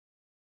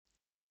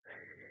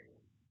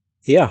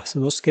Ja, så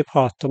nå skal jeg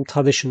prate om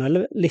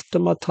tradisjonelle, litt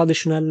om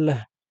tradisjonell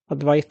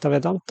Advaita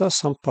Vedanta,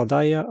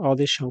 Sampradaya,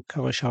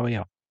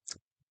 Shankaracharya.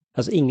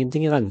 Altså,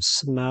 ingenting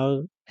renser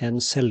mer enn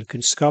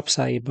selvkunnskap,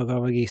 sier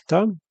Bhagavad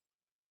Gita.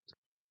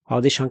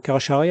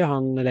 Shankaracharya,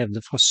 han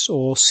levde fra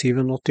år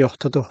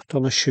 788 til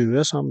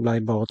 820, så han ble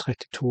bare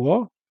 32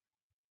 år.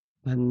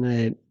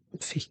 Men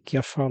fikk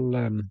i hvert fall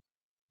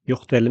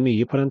gjort veldig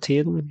mye på den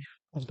tiden,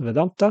 altså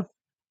Vedanta.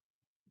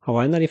 Han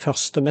var en av de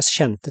første og mest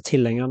kjente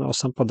tilhengerne av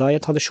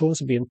Sampradaya-tradisjonen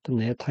som begynte å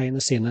nedtegne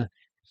sine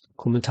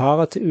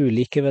kommentarer til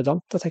ulike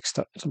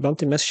Vedanta-tekster. Så blant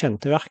de mest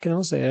kjente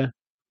verkene hans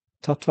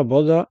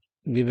Tattva-bodha,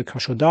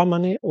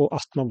 Vivekashodamani og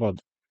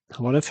Atmabodh.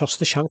 Han var den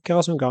første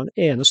Shankara som ga en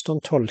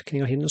enestående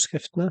tolkning av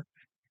hinduskriftene,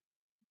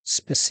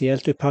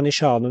 spesielt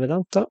Upanishadene og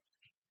Vedanta.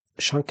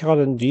 Shankara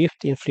hadde en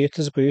dypt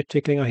innflytelse på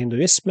utvikling av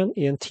hinduismen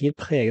i en tid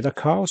preget av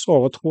kaos,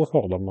 overtro og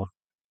fordommer.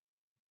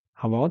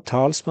 Han var en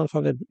talsmann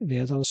for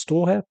Vedaens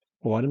storhet,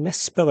 og var den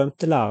mest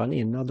berømte læreren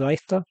innen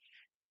Advaita,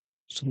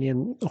 som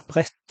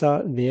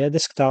opprettet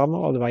vedisk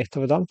dharma og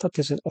Advaita Vedanta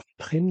til sin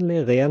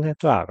opprinnelige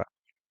renhet og ære.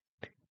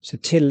 Så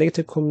i tillegg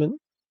til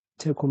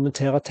å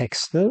kommentere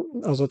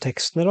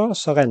tekstene da,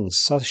 så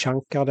renset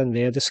Shankar den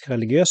vediske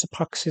religiøse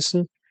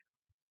praksisen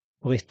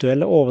og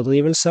rituelle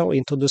overdrivelser og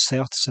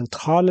introduserte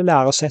sentrale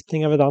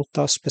læresetninger av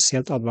Vedanta,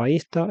 spesielt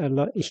Advaita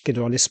eller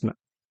ikke-dualisme.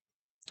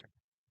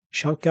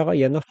 Shankara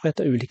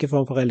gjenopprettet ulike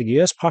former for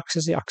religiøs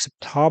praksis i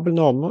akseptable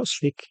normer,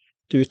 slik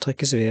det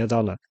uttrykkes i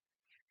Vedaene.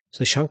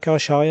 Så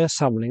Shankaracharya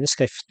sammenligner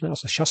skriftene,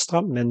 altså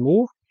shastra, med en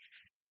mor.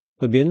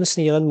 På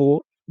begynnelsen gir en mor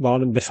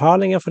barnet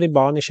befalinger fordi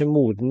barnet ikke er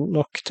moden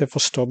nok til å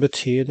forstå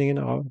betydningen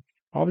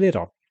av de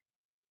da.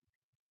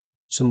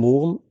 Så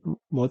moren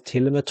må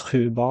til og med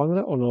true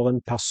barnet, og når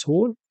en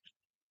person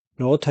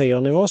når et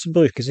høyere nivå, så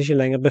brukes ikke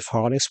lenger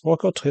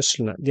befalingsspråket og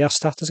truslene. De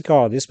erstattes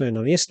gradvis med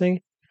undervisning,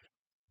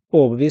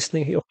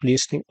 overbevisning,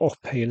 opplysning og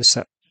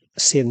opphøyelse.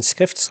 Siden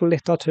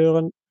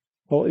skriftlitteraturen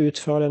og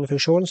utføre denne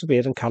funksjonen, så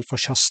blir den kalt for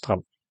shastra.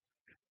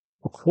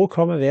 Og hvor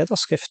kommer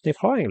Vedaskriftene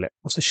ifra egentlig?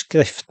 Altså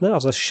skriftene,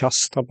 altså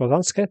shastra på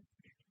sanskrit,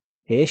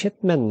 ikke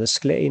et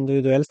menneskelig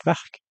individuelt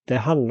verk. Det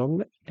handler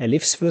om en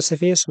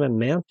livsfilosofi som er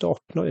ment å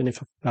oppnå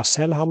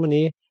universell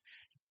harmoni,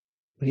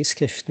 og de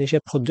skriftene ikke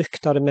er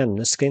produkt av det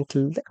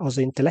menneskelige,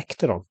 altså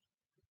intellektet da.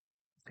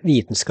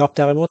 Vitenskap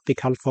derimot blir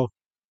kalt for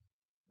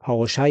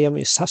paroshayam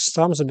i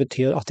sastram, som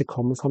betyr at det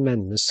kommer fra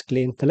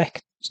menneskelig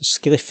intellekt. Så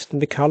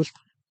skriften blir kalt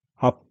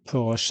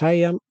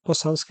Paroshayam på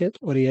sanskrit,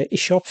 og de er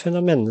ikke oppfunnet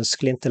av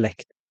menneskelig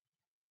intellekt.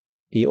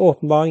 De er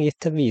åpenbaring gitt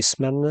til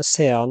vismennene,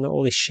 seerne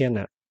og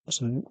rishiene.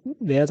 Altså,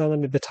 Vedaene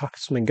blir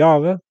betraktet som en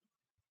gave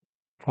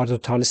fra det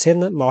totale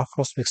sinnet,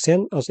 makosmisk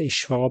sinn, altså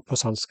ishvara på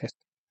sanskrit.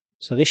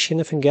 Så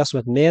rishiene fungerer som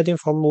et medium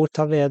for å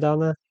motta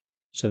Vedaene,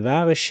 så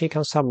hver rishi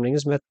kan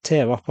sammenlignes med et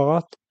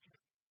TV-apparat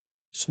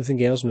som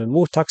fungerer som en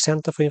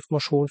mottakssenter for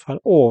informasjon fra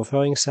en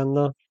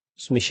overføringssender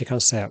som ikke kan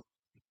se.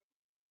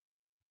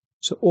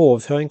 Så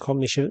overføring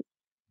kommer ikke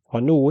fra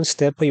noen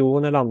sted på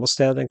jorden eller andre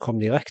steder, den kom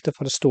direkte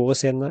fra det store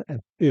sinnet, en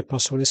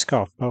upersonlig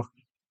skaper,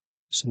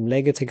 som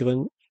legger til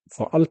grunn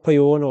for alt på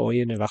jorden og i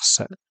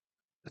universet.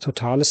 Det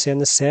totale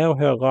sinnet ser og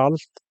hører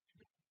alt,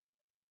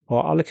 og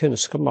har alle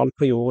kunnskap om alt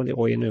på jorden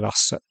og i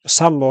universet. På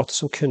samme måte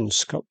som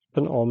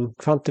kunnskapen om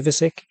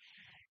kvantifysikk,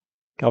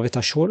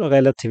 gravitasjon og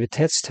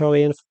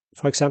relativitetsteorien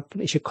for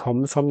eksempel ikke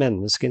kommer fra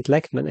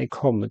menneskeintellekt, men er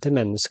kommet til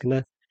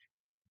menneskene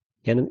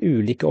gjennom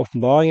ulike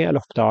åpenbaringer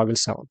eller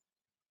oppdagelser.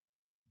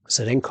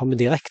 Så den kommer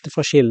direkte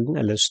fra kilden,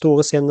 eller det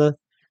store sinnet,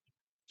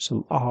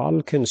 som har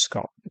all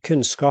kunnskap.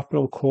 Kunnskapen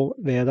om hvor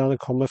Vedaene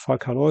kommer fra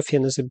kan også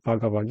finnes i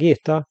Bhagavad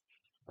Gita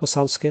på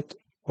sanskrit,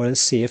 og den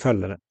sier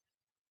følgende.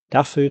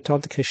 Derfor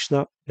uttalte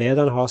Krishna,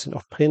 Vedaene har sin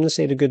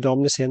opprinnelse i det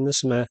guddommelige sinnet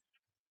som er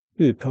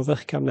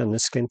upåvirket av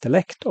menneskelig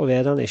intellekt, og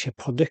Vedaene er ikke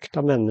et produkt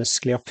av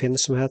menneskelig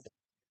oppfinnsomhet.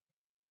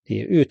 De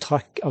er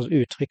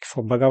uttrykk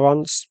for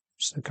Bhagavan,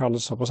 som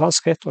kalles på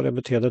sanskrit, og det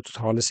betyr det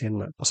totale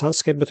sinnet. På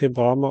sanskrit betyr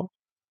Brahma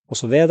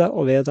også Veda,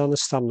 og Vedaene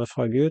stammer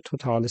fra Gud,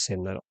 totale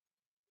sinnet.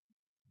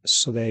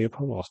 Så det er jo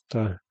på en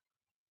måte,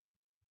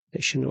 det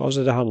er ikke noe,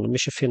 altså det handler om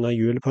ikke å finne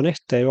hjulet på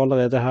nytt, det er jo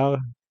allerede her,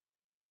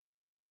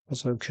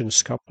 altså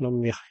kunnskapen om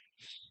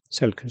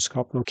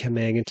selvkunnskapen om hvem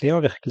egentlig er,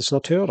 og virkelig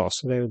natur da,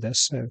 så det er jo det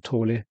som er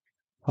utrolig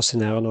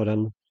fascinerende når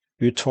den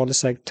utfolder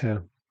seg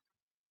til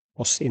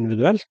oss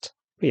individuelt,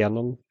 og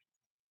gjennom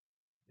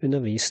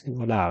undervisning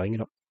og læring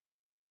da,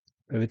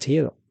 over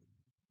tid da.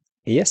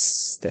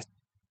 Yes, det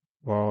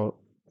var